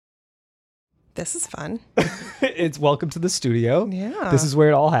This is fun. It's welcome to the studio. Yeah. This is where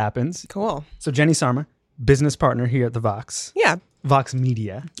it all happens. Cool. So Jenny Sarma, business partner here at the Vox. Yeah. Vox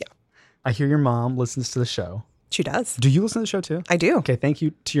Media. Yeah. I hear your mom listens to the show. She does. Do you listen to the show too? I do. Okay, thank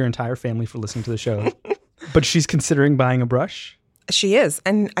you to your entire family for listening to the show. But she's considering buying a brush? She is.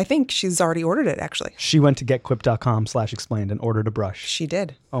 And I think she's already ordered it, actually. She went to getquip.com/explained and ordered a brush. She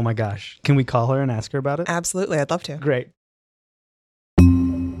did. Oh my gosh. Can we call her and ask her about it? Absolutely. I'd love to. Great.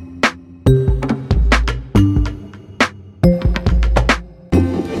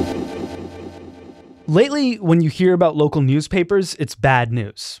 Lately, when you hear about local newspapers, it's bad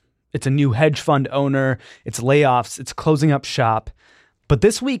news. It's a new hedge fund owner, it's layoffs, it's closing up shop. But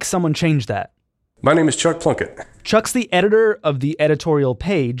this week, someone changed that. My name is Chuck Plunkett. Chuck's the editor of the editorial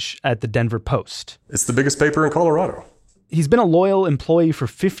page at the Denver Post. It's the biggest paper in Colorado. He's been a loyal employee for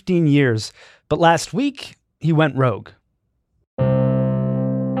 15 years, but last week, he went rogue.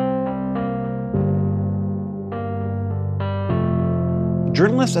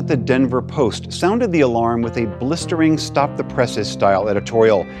 Journalists at the Denver Post sounded the alarm with a blistering Stop the Presses-style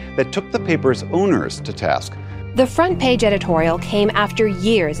editorial that took the paper's owners to task. The front page editorial came after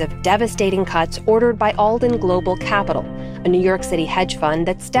years of devastating cuts ordered by Alden Global Capital, a New York City hedge fund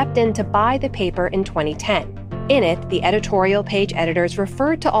that stepped in to buy the paper in 2010. In it, the editorial page editors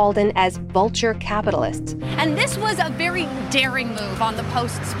referred to Alden as vulture capitalists. And this was a very daring move on the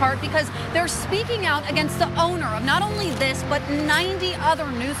Post's part because they're speaking out against the owner of not only this, but 90 other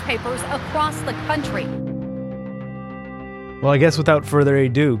newspapers across the country. Well, I guess without further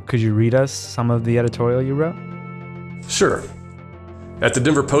ado, could you read us some of the editorial you wrote? Sure. At the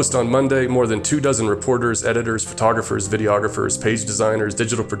Denver Post on Monday, more than 24 reporters, editors, photographers, videographers, page designers,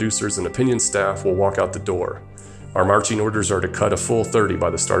 digital producers, and opinion staff will walk out the door. Our marching orders are to cut a full 30 by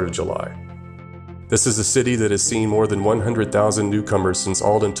the start of July. This is a city that has seen more than 100,000 newcomers since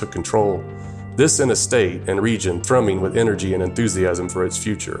Alden took control. This in a state and region thrumming with energy and enthusiasm for its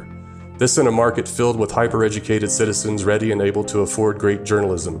future. This in a market filled with hyper-educated citizens ready and able to afford great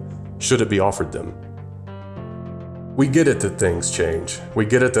journalism, should it be offered them. We get it that things change. We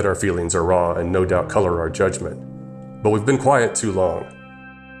get it that our feelings are raw and no doubt color our judgment. But we've been quiet too long.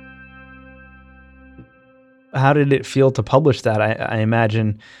 How did it feel to publish that? I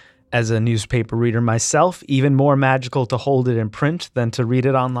imagine, as a newspaper reader myself, even more magical to hold it in print than to read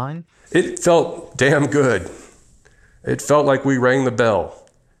it online? It felt damn good. It felt like we rang the bell.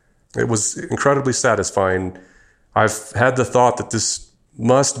 It was incredibly satisfying. I've had the thought that this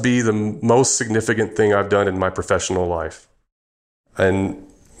must be the most significant thing I've done in my professional life. And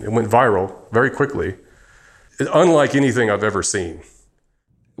it went viral very quickly, unlike anything I've ever seen.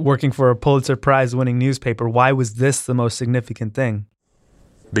 Working for a Pulitzer Prize-winning newspaper, why was this the most significant thing?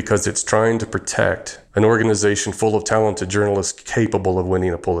 Because it's trying to protect an organization full of talented journalists capable of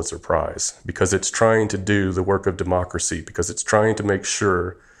winning a Pulitzer Prize. Because it's trying to do the work of democracy. Because it's trying to make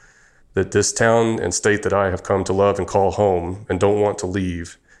sure that this town and state that I have come to love and call home and don't want to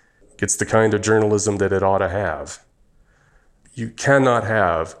leave gets the kind of journalism that it ought to have. You cannot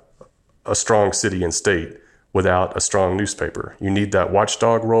have a strong city and state without a strong newspaper. You need that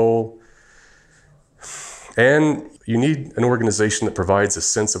watchdog role, and you need an organization that provides a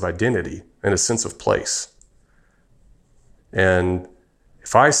sense of identity and a sense of place. And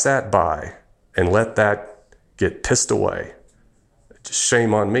if I sat by and let that get pissed away, just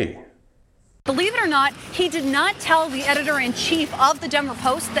shame on me. Believe it or not, he did not tell the editor-in-chief of the Denver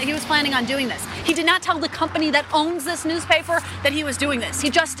Post that he was planning on doing this. He did not tell the company that owns this newspaper that he was doing this.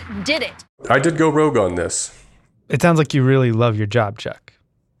 He just did it. I did go rogue on this. It sounds like you really love your job, Chuck.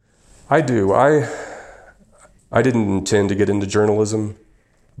 I do. I didn't intend to get into journalism,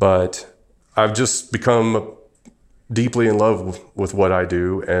 but I've just become deeply in love with what I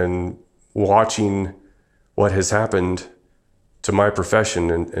do, and watching what has happened to my profession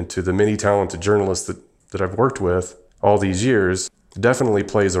and to the many talented journalists that I've worked with all these years definitely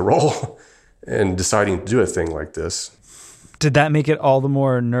plays a role in deciding to do a thing like this. Did that make it all the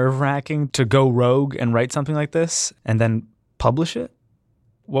more nerve-wracking to go rogue and write something like this and then publish it?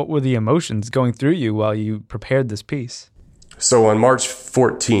 What were the emotions going through you while you prepared this piece? So on March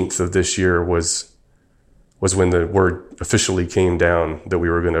 14th of this year was when the word officially came down that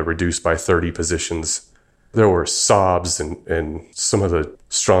we were going to reduce by 30 positions. There were sobs and some of the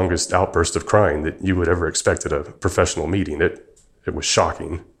strongest outbursts of crying that you would ever expect at a professional meeting. It was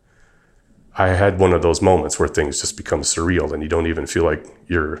shocking. I had one of those moments where things just become surreal and you don't even feel like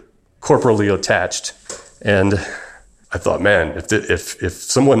you're corporally attached. And I thought, man, if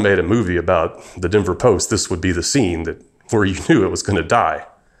someone made a movie about the Denver Post, this would be the scene where you knew it was going to die.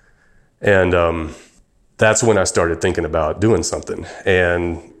 And that's when I started thinking about doing something.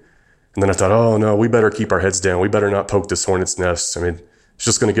 And And then I thought, oh no, we better keep our heads down. We better not poke this hornet's nest. I mean, it's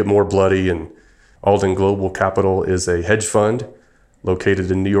just going to get more bloody. And Alden Global Capital is a hedge fund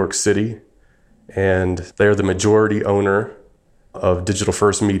located in New York City. And they're the majority owner of Digital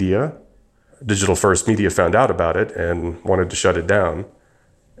First Media. Digital First Media found out about it and wanted to shut it down.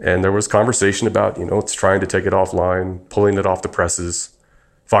 And there was conversation about, it's trying to take it offline, pulling it off the presses,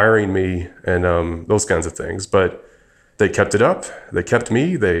 firing me, and those kinds of things. But they kept it up. They kept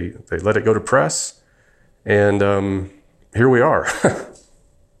me. They let it go to press. And here we are.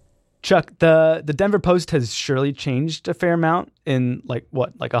 Chuck, the Denver Post has surely changed a fair amount in like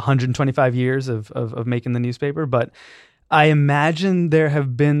 125 years of making the newspaper. But I imagine there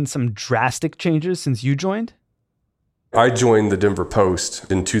have been some drastic changes since you joined. I joined the Denver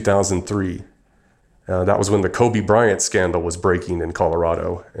Post in 2003. That was when the Kobe Bryant scandal was breaking in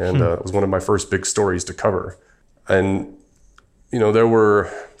Colorado. And it was one of my first big stories to cover. And, there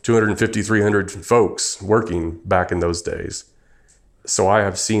were 250, 300 folks working back in those days. So I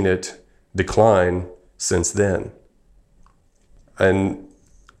have seen it decline since then. And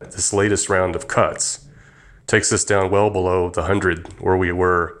this latest round of cuts takes us down well below the 100 where we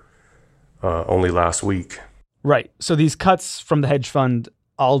were only last week. Right. So these cuts from the hedge fund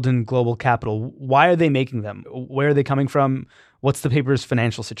Alden Global Capital, why are they making them? Where are they coming from? What's the paper's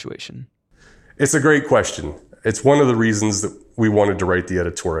financial situation? It's a great question. It's one of the reasons that we wanted to write the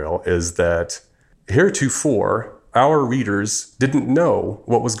editorial is that heretofore, our readers didn't know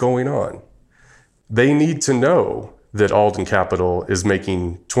what was going on. They need to know that Alden Capital is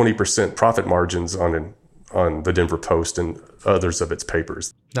making 20% profit margins on the Denver Post and others of its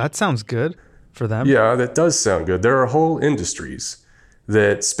papers. That sounds good for them. Yeah, that does sound good. There are whole industries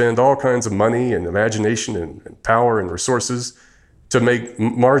that spend all kinds of money and imagination and power and resources to make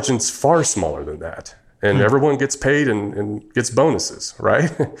margins far smaller than that. And everyone gets paid and gets bonuses,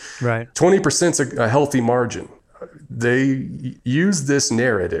 right? Right. 20% is a healthy margin. They use this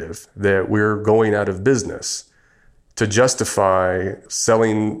narrative that we're going out of business to justify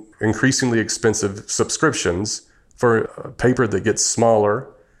selling increasingly expensive subscriptions for a paper that gets smaller,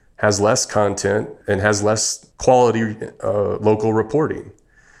 has less content, and has less quality local reporting.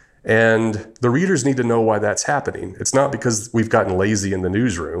 And the readers need to know why that's happening. It's not because we've gotten lazy in the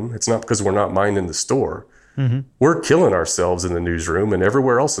newsroom. It's not because we're not minding the store. Mm-hmm. We're killing ourselves in the newsroom and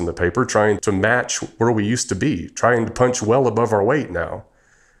everywhere else in the paper trying to match where we used to be, trying to punch well above our weight now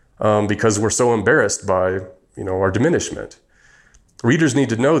because we're so embarrassed by our diminishment. Readers need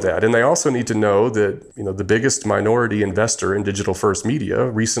to know that. And they also need to know that the biggest minority investor in Digital First Media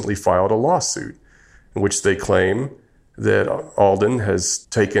recently filed a lawsuit in which they claim that Alden has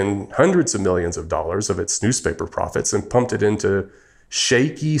taken hundreds of millions of dollars of its newspaper profits and pumped it into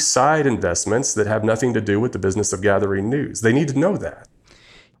shaky side investments that have nothing to do with the business of gathering news. They need to know that.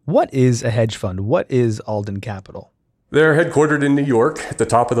 What is a hedge fund? What is Alden Capital? They're headquartered in New York at the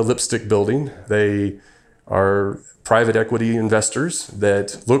top of the Lipstick Building. They are private equity investors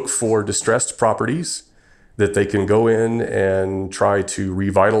that look for distressed properties that they can go in and try to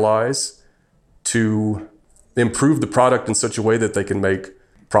revitalize, to improve the product in such a way that they can make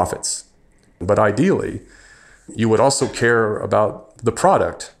profits. But ideally, you would also care about the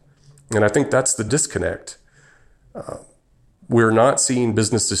product. And I think that's the disconnect. We're not seeing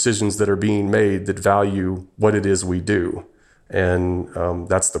business decisions that are being made that value what it is we do. And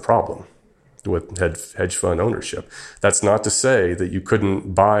that's the problem with hedge fund ownership. That's not to say that you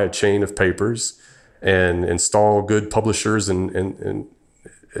couldn't buy a chain of papers and install good publishers in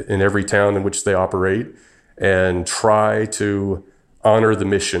every town in which they operate and try to honor the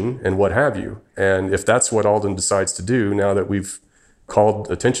mission and what have you. And if that's what Alden decides to do now that we've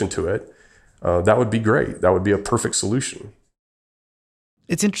called attention to it, that would be great. That would be a perfect solution.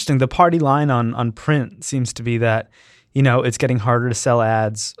 It's interesting. The party line on print seems to be that, it's getting harder to sell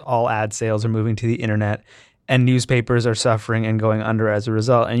ads. All ad sales are moving to the internet, and newspapers are suffering and going under as a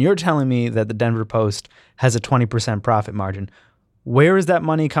result. And you're telling me that the Denver Post has a 20% profit margin. Where is that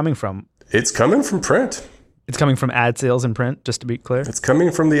money coming from? It's coming from print. It's coming from ad sales in print, just to be clear? It's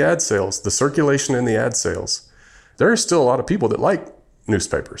coming from the ad sales, the circulation in the ad sales. There are still a lot of people that like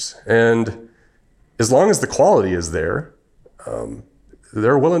newspapers. And as long as the quality is there,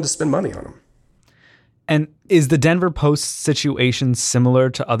 they're willing to spend money on them. And is the Denver Post situation similar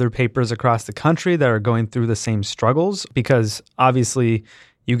to other papers across the country that are going through the same struggles? Because obviously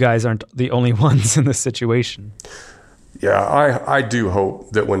you guys aren't the only ones in this situation. Yeah, I do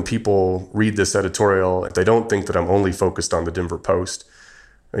hope that when people read this editorial, they don't think that I'm only focused on the Denver Post.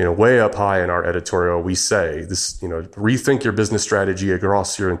 Way up high in our editorial, we say this, rethink your business strategy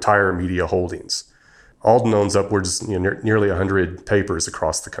across your entire media holdings. Alden owns upwards nearly 100 papers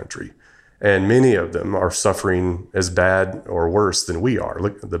across the country, and many of them are suffering as bad or worse than we are.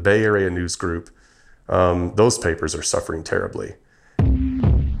 Look, the Bay Area News Group, those papers are suffering terribly.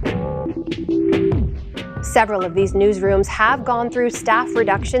 Several of these newsrooms have gone through staff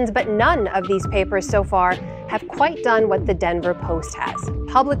reductions, but none of these papers so far have quite done what the Denver Post has,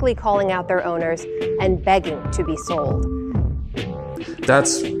 publicly calling out their owners and begging to be sold.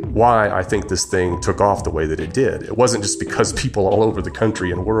 That's why I think this thing took off the way that it did. It wasn't just because people all over the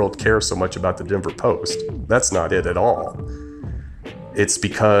country and world care so much about the Denver Post. That's not it at all. It's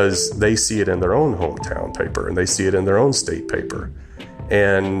because they see it in their own hometown paper and they see it in their own state paper.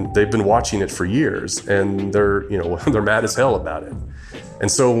 And they've been watching it for years, and they're mad as hell about it.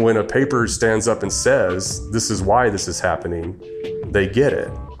 And so when a paper stands up and says, this is why this is happening, they get it.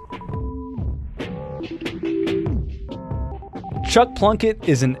 Chuck Plunkett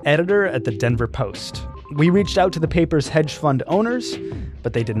is an editor at the Denver Post. We reached out to the paper's hedge fund owners,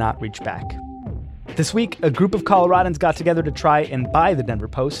 but they did not reach back. This week, a group of Coloradans got together to try and buy the Denver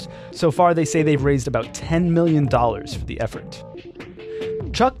Post. So far, they say they've raised about $10 million for the effort.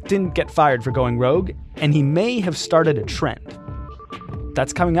 Chuck didn't get fired for going rogue, and he may have started a trend.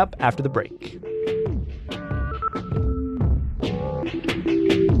 That's coming up after the break.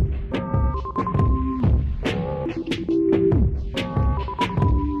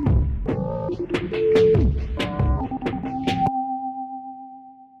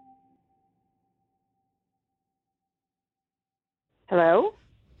 Hello?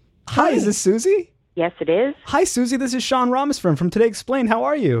 Hi, is this Susie? Yes, it is. Hi, Susie. This is Sean Rameswaram from Today Explained. How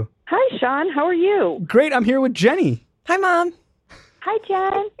are you? Hi, Sean. How are you? Great. I'm here with Jenny. Hi, Mom. Hi,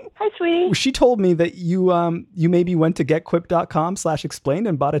 Jen. Hi, sweetie. She told me that you maybe went to getquip.com/explained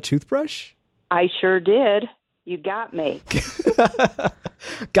and bought a toothbrush. I sure did. You got me.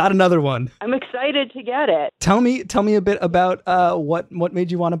 Got another one. I'm excited to get it. Tell me a bit about what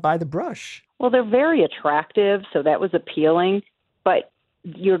made you want to buy the brush. Well, they're very attractive, so that was appealing. But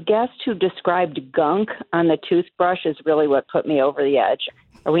your guest who described gunk on the toothbrush is really what put me over the edge.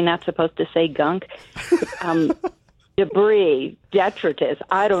 Are we not supposed to say gunk? Debris, detritus,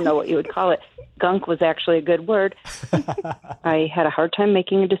 I don't know what you would call it. Gunk was actually a good word. I had a hard time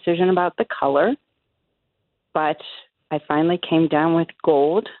making a decision about the color, but I finally came down with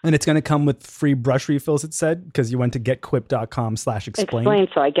gold. And it's going to come with free brush refills, it said, because you went to getquip.com/explain. Explain,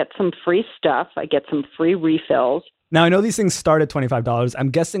 so I get some free stuff. I get some free refills. Now, I know these things start at $25. I'm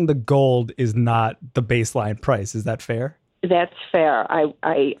guessing the gold is not the baseline price. Is that fair? That's fair.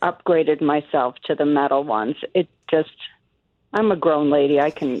 I upgraded myself to the metal ones. I'm a grown lady.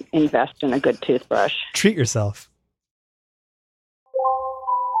 I can invest in a good toothbrush. Treat yourself.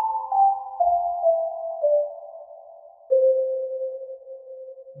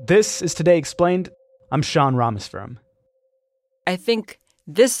 This is Today Explained. I'm Sean Rameswaram. I think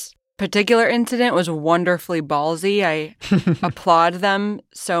this particular incident was wonderfully ballsy. I applaud them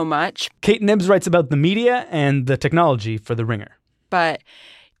so much. Kate Knibbs writes about the media and the technology for The Ringer. But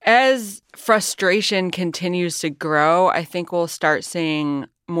as frustration continues to grow, I think we'll start seeing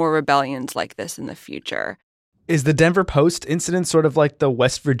more rebellions like this in the future. Is the Denver Post incident sort of like the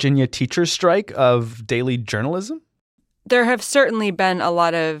West Virginia teachers' strike of daily journalism? There have certainly been a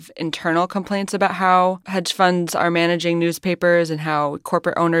lot of internal complaints about how hedge funds are managing newspapers and how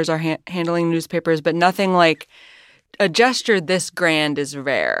corporate owners are handling newspapers, but nothing like a gesture this grand is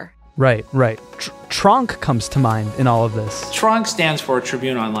rare. Right. Tronc comes to mind in all of this. Tronc stands for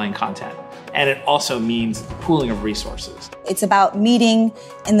Tribune Online Content, and it also means pooling of resources. It's about meeting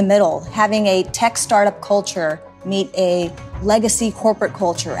in the middle, having a tech startup culture meet a legacy corporate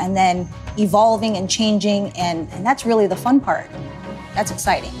culture, and then evolving and changing, and that's really the fun part. That's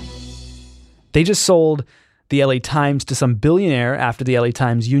exciting. They just sold the LA Times to some billionaire after the LA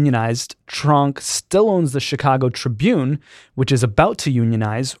Times unionized. Tronc still owns the Chicago Tribune, which is about to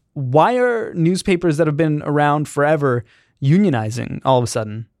unionize. Why are newspapers that have been around forever unionizing all of a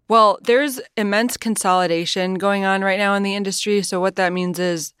sudden? Well, there's immense consolidation going on right now in the industry. So what that means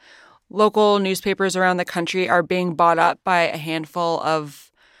is local newspapers around the country are being bought up by a handful of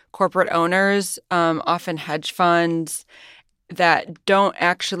corporate owners, often hedge funds, that don't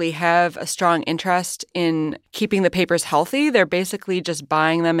actually have a strong interest in keeping the papers healthy. They're basically just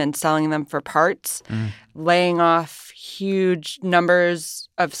buying them and selling them for parts, laying off huge numbers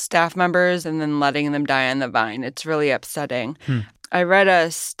of staff members and then letting them die on the vine. It's really upsetting. I read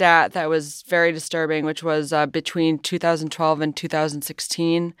a stat that was very disturbing, which was between 2012 and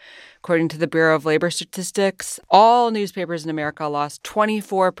 2016, according to the Bureau of Labor Statistics, all newspapers in America lost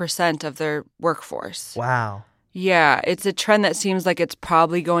 24% of their workforce. Wow. Yeah, it's a trend that seems like it's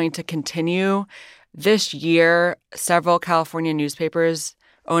probably going to continue. This year, several California newspapers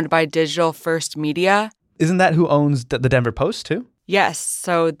owned by Digital First Media. Isn't that who owns the Denver Post, too? Yes,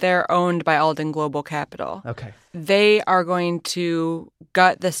 so they're owned by Alden Global Capital. Okay. They are going to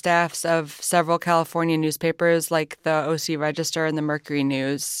gut the staffs of several California newspapers like the OC Register and the Mercury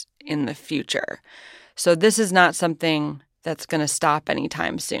News in the future. So this is not something that's going to stop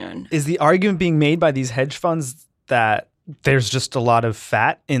anytime soon. Is the argument being made by these hedge funds that there's just a lot of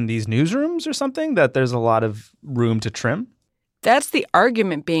fat in these newsrooms or something, that there's a lot of room to trim? That's the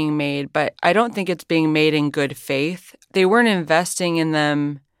argument being made, but I don't think it's being made in good faith. They weren't investing in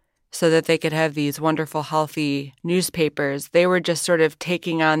them so that they could have these wonderful, healthy newspapers. They were just sort of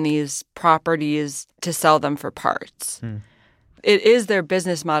taking on these properties to sell them for parts. It is their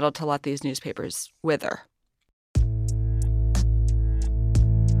business model to let these newspapers wither.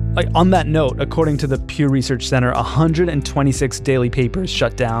 Like, on that note, according to the Pew Research Center, 126 daily papers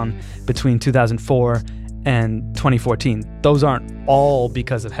shut down between 2004 and 2014. Those aren't all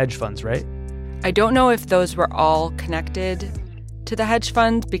because of hedge funds, right? I don't know if those were all connected to the hedge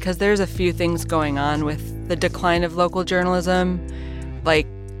funds, because there's a few things going on with the decline of local journalism. Like,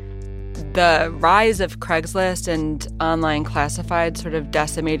 the rise of Craigslist and online classified sort of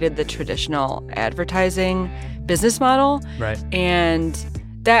decimated the traditional advertising business model. Right. And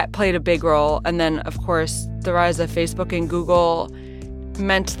that played a big role. And then, of course, the rise of Facebook and Google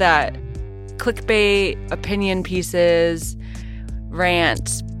meant that clickbait, opinion pieces,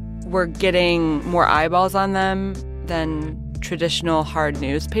 rants were getting more eyeballs on them than traditional hard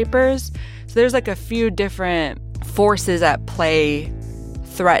newspapers. So there's like a few different forces at play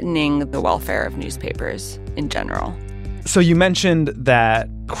threatening the welfare of newspapers in general. So you mentioned that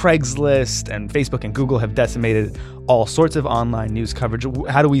Craigslist and Facebook and Google have decimated all sorts of online news coverage.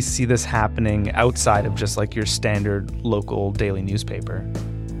 How do we see this happening outside of just like your standard local daily newspaper?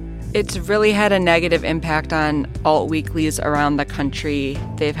 It's really had a negative impact on alt weeklies around the country.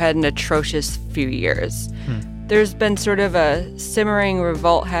 They've had an atrocious few years. There's been sort of a simmering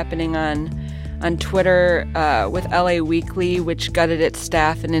revolt happening on Twitter with LA Weekly, which gutted its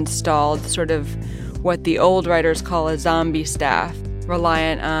staff and installed sort of what the old writers call a zombie staff,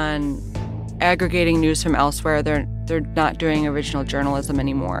 reliant on aggregating news from elsewhere. They're not doing original journalism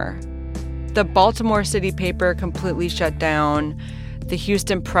anymore. The Baltimore City paper completely shut down. The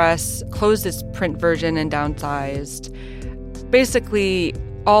Houston Press closed its print version and downsized. Basically,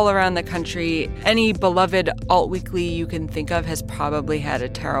 all around the country, any beloved alt weekly you can think of has probably had a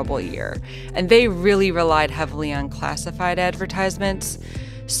terrible year. And they really relied heavily on classified advertisements.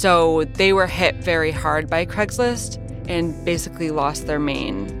 So they were hit very hard by Craigslist and basically lost their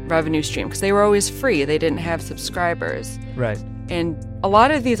main revenue stream because they were always free. They didn't have subscribers. Right. And a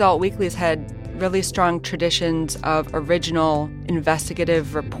lot of these alt weeklies had really strong traditions of original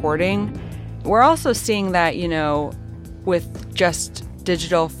investigative reporting. We're also seeing that, with just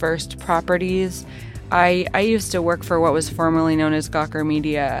digital first properties. I used to work for what was formerly known as Gawker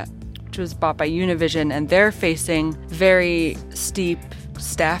Media, which was bought by Univision, and they're facing very steep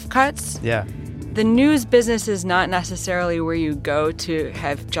staff cuts. Yeah. The news business is not necessarily where you go to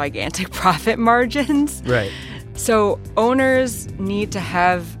have gigantic profit margins. Right. So owners need to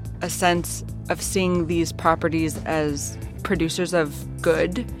have a sense of seeing these properties as producers of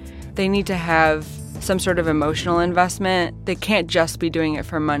good. They need to have some sort of emotional investment. They can't just be doing it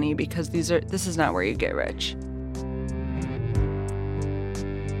for money because this is not where you get rich.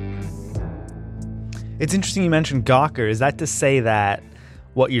 It's interesting you mentioned Gawker. Is that to say that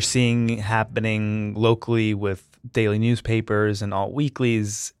what you're seeing happening locally with daily newspapers and alt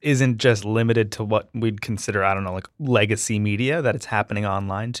weeklies isn't just limited to what we'd consider, I don't know, like legacy media, that it's happening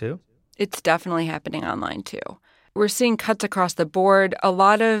online too? It's definitely happening online too. We're seeing cuts across the board. A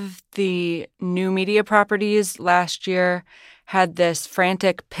lot of the new media properties last year had this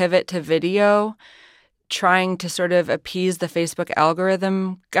frantic pivot to video, trying to sort of appease the Facebook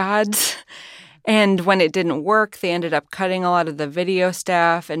algorithm gods. And when it didn't work, they ended up cutting a lot of the video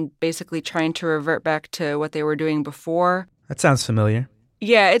staff and basically trying to revert back to what they were doing before. That sounds familiar.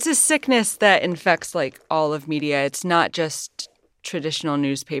 Yeah, it's a sickness that infects like all of media. It's not just traditional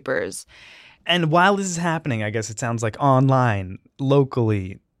newspapers. And while this is happening, I guess it sounds like online,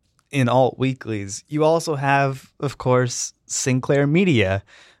 locally, in alt weeklies, you also have, of course, Sinclair Media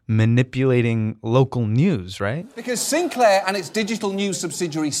manipulating local news, right? Because Sinclair and its digital news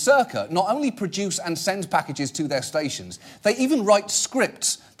subsidiary Circa not only produce and send packages to their stations, they even write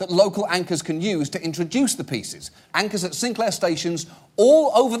scripts that local anchors can use to introduce the pieces. Anchors at Sinclair stations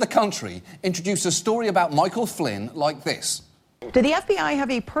all over the country introduce a story about Michael Flynn like this. Did the FBI have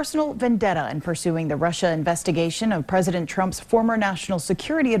a personal vendetta in pursuing the Russia investigation of President Trump's former national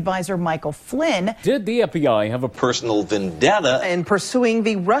security advisor, Michael Flynn? Did the FBI have a personal vendetta in pursuing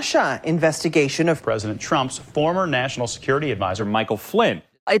the Russia investigation of President Trump's former national security advisor, Michael Flynn?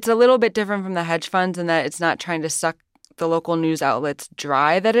 It's a little bit different from the hedge funds in that it's not trying to suck the local news outlets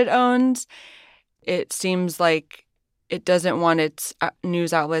dry that it owns. It seems like it doesn't want its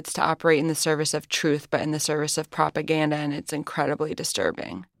news outlets to operate in the service of truth, but in the service of propaganda, and it's incredibly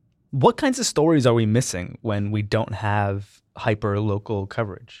disturbing. What kinds of stories are we missing when we don't have hyper-local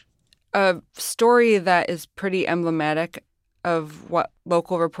coverage? A story that is pretty emblematic of what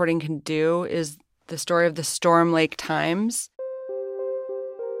local reporting can do is the story of the Storm Lake Times.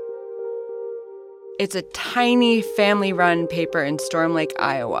 It's a tiny family-run paper in Storm Lake,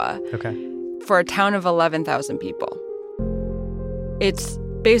 Iowa, for a town of 11,000 people. It's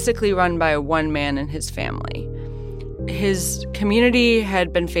basically run by one man and his family. His community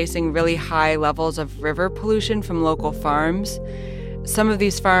had been facing really high levels of river pollution from local farms. Some of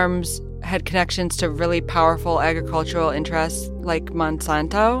these farms had connections to really powerful agricultural interests like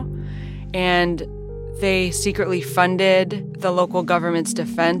Monsanto, and they secretly funded the local government's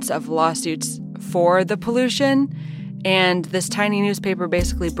defense of lawsuits for the pollution, and this tiny newspaper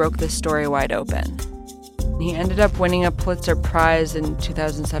basically broke this story wide open. He ended up winning a Pulitzer Prize in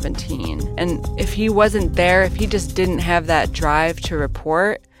 2017. And if he wasn't there, if he just didn't have that drive to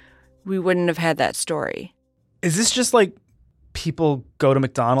report, we wouldn't have had that story. Is this just like people go to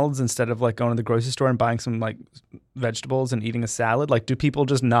McDonald's instead of like going to the grocery store and buying some like vegetables and eating a salad? Like, do people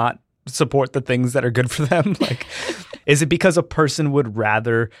just not support the things that are good for them? Like, is it because a person would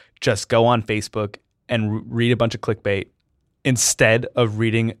rather just go on Facebook and read a bunch of clickbait instead of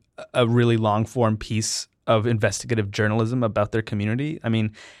reading a really long form piece of investigative journalism about their community? I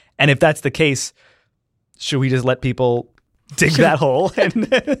mean, and if that's the case, should we just let people dig that hole? And,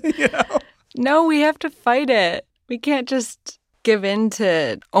 you know? No, we have to fight it. We can't just give in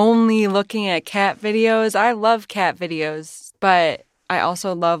to only looking at cat videos. I love cat videos, but I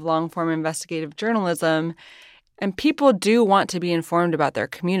also love long-form investigative journalism, and people do want to be informed about their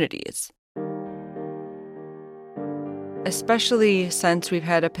communities. Especially since we've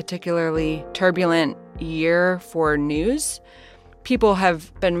had a particularly turbulent year for news, people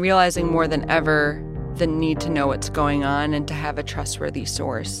have been realizing more than ever the need to know what's going on and to have a trustworthy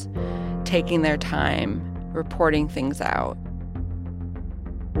source, taking their time, reporting things out.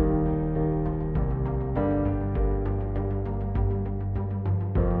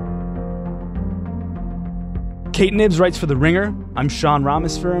 Kate Knibbs writes for The Ringer. I'm Sean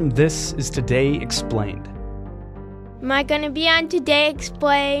Rameswaram. This is Today Explained. Am I going to be on Today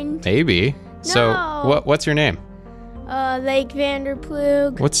Explained? Maybe. No. So what's your name? Lake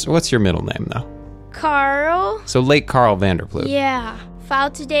Vanderplug. What's your middle name, though? Carl. So Lake Carl Vanderplug. Yeah.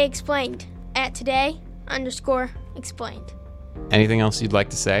 File Today Explained at today_explained. Anything else you'd like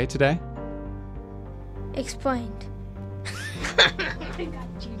to say today? Explained.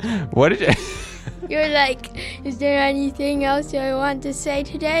 What did you... You're like, is there anything else I want to say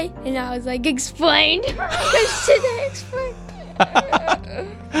today? And I was like, explained. Today Explained.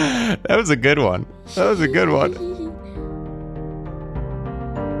 That was a good one. That was a good one.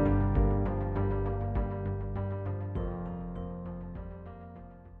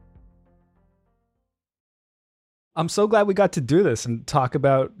 I'm so glad we got to do this and talk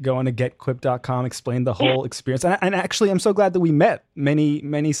about going to getquip.com, explain the whole experience. And actually, I'm so glad that we met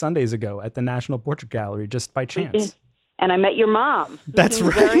many Sundays ago at the National Portrait Gallery just by chance. And I met your mom. That's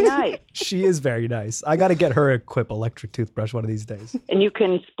right. Very nice. She is very nice. I got to get her a Quip electric toothbrush one of these days. And you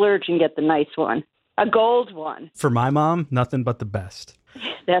can splurge and get the nice one, a gold one. For my mom, nothing but the best.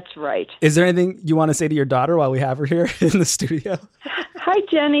 That's right. Is there anything you want to say to your daughter while we have her here in the studio? Hi,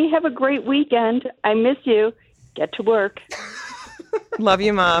 Jenny. Have a great weekend. I miss you. Get to work. Love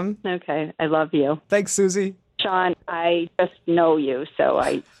you, Mom. Okay. I love you. Thanks, Susie. Sean, I just know you, so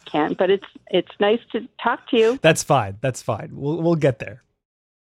I can't. But it's nice to talk to you. That's fine. That's fine. We'll get there.